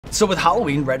So with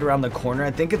Halloween right around the corner,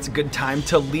 I think it's a good time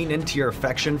to lean into your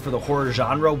affection for the horror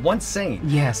genre. Once saying,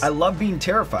 yes, I love being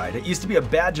terrified. It used to be a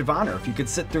badge of honor if you could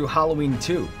sit through Halloween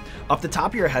 2. Off the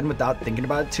top of your head and without thinking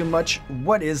about it too much,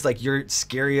 what is like your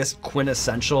scariest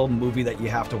quintessential movie that you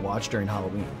have to watch during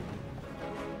Halloween?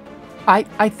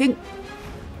 I think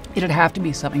it'd have to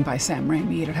be something by Sam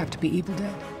Raimi. It'd have to be Evil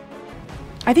Dead.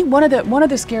 I think one of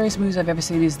the scariest movies I've ever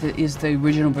seen is the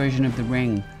original version of The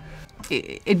Ring.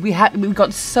 We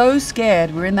got so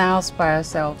scared. We were in the house by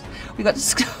ourselves. We got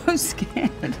so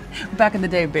scared back in the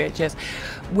day of VHS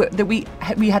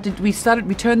that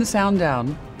we turned the sound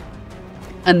down,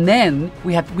 and then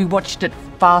we watched it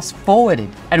fast forwarded,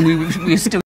 and we were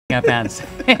still our pants.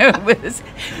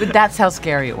 But that's how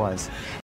scary it was.